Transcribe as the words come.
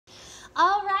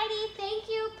Alrighty, thank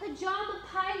you Pajama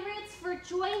Pirates for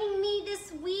joining me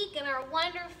this week in our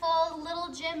wonderful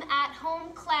Little Gym at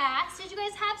Home class. Did you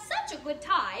guys have such a good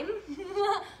time?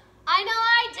 I know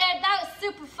I did. That was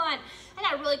super fun. I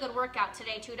got a really good workout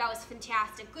today too. That was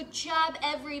fantastic. Good job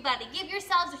everybody. Give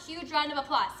yourselves a huge round of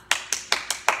applause.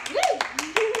 Woo!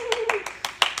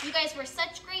 You guys were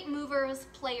such great movers,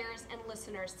 players, and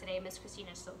listeners today. Miss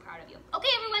Christina's so proud of you. Okay,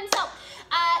 everyone, so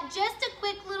just a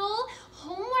quick little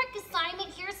homework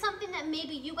assignment. Here's something that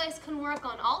maybe you guys can work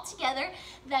on all together.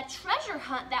 That treasure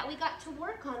hunt that we got to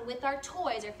work on with our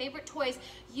toys, our favorite toys.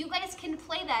 You guys can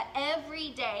play that every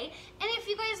day. And if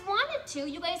you guys wanted to,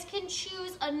 you guys can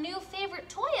choose a new favorite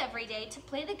toy every day to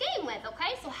play the game with,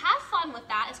 okay? So have fun with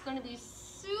that. It's going to be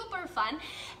super fun.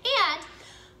 And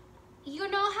you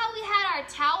know how we had our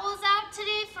towels out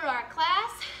today for our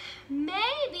class?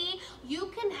 Maybe you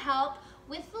can help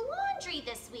with the laundry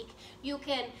this week. You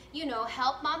can,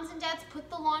 help moms and dads put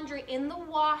the laundry in the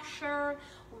washer,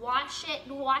 watch it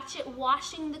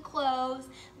washing the clothes.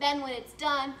 Then when it's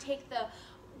done, take the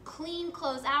clean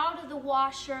clothes out of the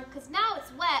washer, because now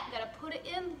it's wet. You gotta put it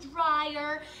in the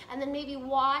dryer, and then maybe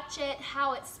watch it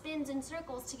how it spins in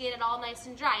circles to get it all nice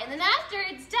and dry. And then after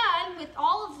it's done with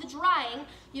all of the drying,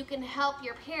 you can help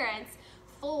your parents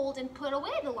fold and put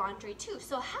away the laundry too.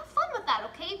 So have fun with that,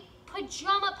 okay?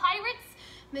 Pajama Pirates.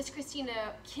 Miss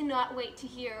Christina cannot wait to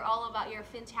hear all about your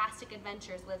fantastic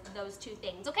adventures with those two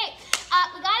things. Okay,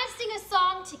 we gotta sing a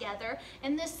song together,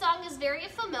 and this song is very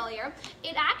familiar.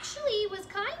 It actually was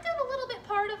kind of a little bit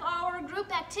part of our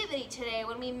group activity today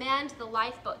when we manned the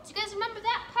lifeboats. You guys remember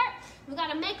that part? We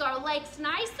gotta make our legs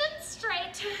nice and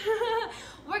straight.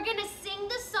 We're gonna sing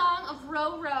the song of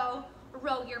Row, Row,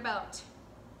 Row Your Boat.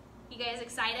 You guys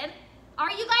excited? Are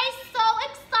you guys so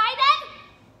excited?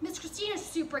 Miss Christina's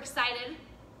super excited.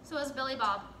 So is Billy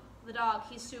Bob, the dog.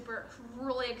 He's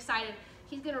really excited.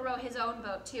 He's gonna row his own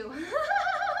boat too.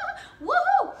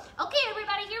 Woohoo! Okay,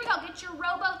 everybody, here we go. Get your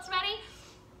rowboats ready.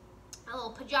 A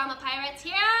little Pajama Pirates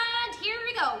here, and here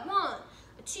we go. 1,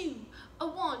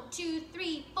 2,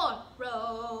 3, 4.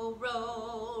 Row,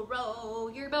 row, row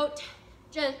your boat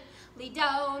gently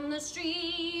down the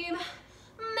stream.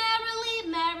 Merrily,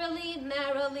 merrily,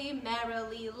 merrily,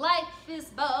 merrily, life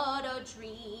is but a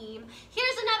dream.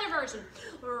 Here's another version.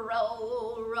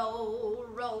 Row, row,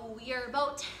 row your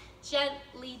boat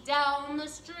gently down the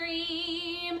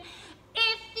stream.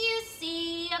 If you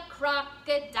see a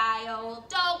crocodile,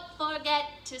 don't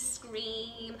forget to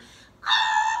scream.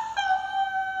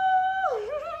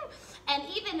 Oh! And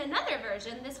even another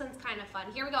version, this one's kind of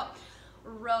fun. Here we go.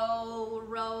 Row,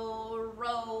 row,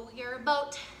 row your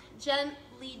boat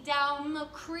gently down the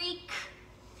creek.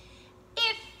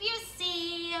 If you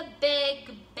see a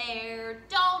big bear,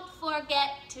 don't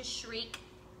forget to shriek.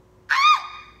 Ah!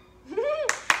 Give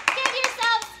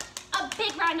yourselves a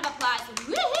big round of applause.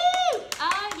 Woohoo!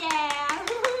 Oh yeah!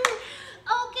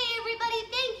 Okay, everybody,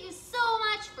 thank you so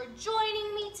much for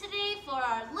joining me today for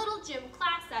our Little Gym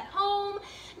class at home.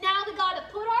 Now we gotta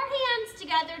put our hands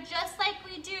together just like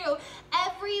we do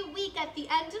every week at the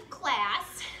end of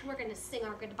class. We're gonna sing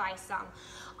our goodbye song.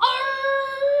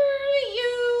 Are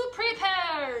you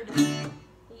prepared?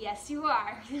 Yes, you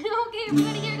are. Okay,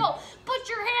 everybody, here we go. Put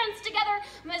your hands together.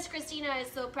 Miss Christina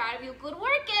is so proud of you. Good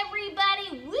work,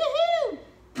 everybody. Woohoo!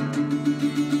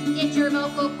 Get your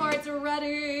vocal cords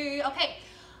ready. Okay.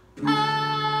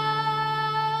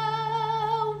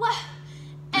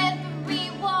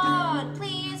 Everyone,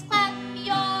 please clap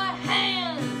your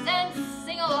hands and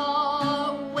sing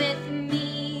along with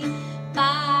me.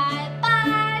 Bye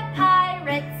bye,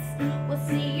 pirates. We'll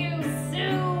see you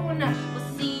soon.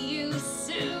 We'll see you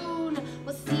soon.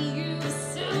 We'll see you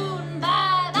soon.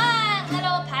 Bye bye,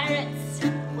 little pirates.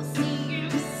 We'll see you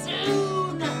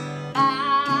soon.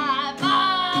 Bye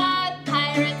bye,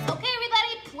 pirates. Okay,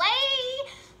 everybody, play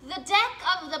the deck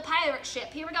of the pirate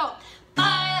ship. Here we go.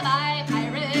 Bye bye,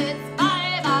 pirates.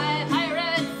 Bye bye,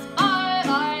 pirates. Bye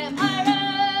bye, pirates.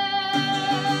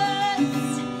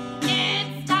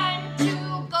 It's time to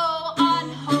go on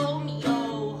home, yo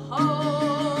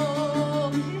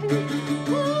ho.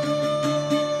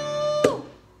 Woo!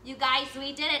 You guys,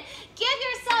 we did it. Give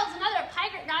yourselves another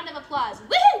pirate round of applause.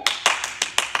 Woo!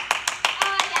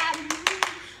 Yeah.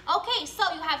 Okay, so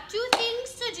you have two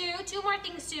more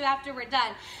things to do after we're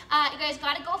done. You guys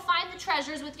gotta go find the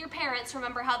treasures with your parents.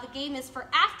 Remember how the game is for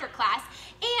after class.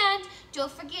 And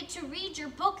don't forget to read your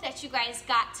book that you guys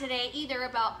got today, either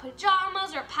about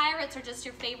pajamas or pirates or just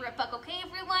your favorite book. Okay,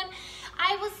 everyone?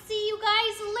 I will see you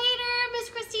guys later. Miss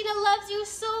Christina loves you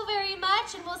so very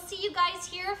much, and we'll see you guys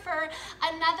here for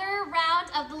another round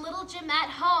of the Little Gym at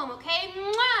Home, okay?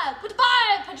 Mwah!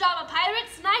 Goodbye, Pajama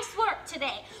Pirates. Nice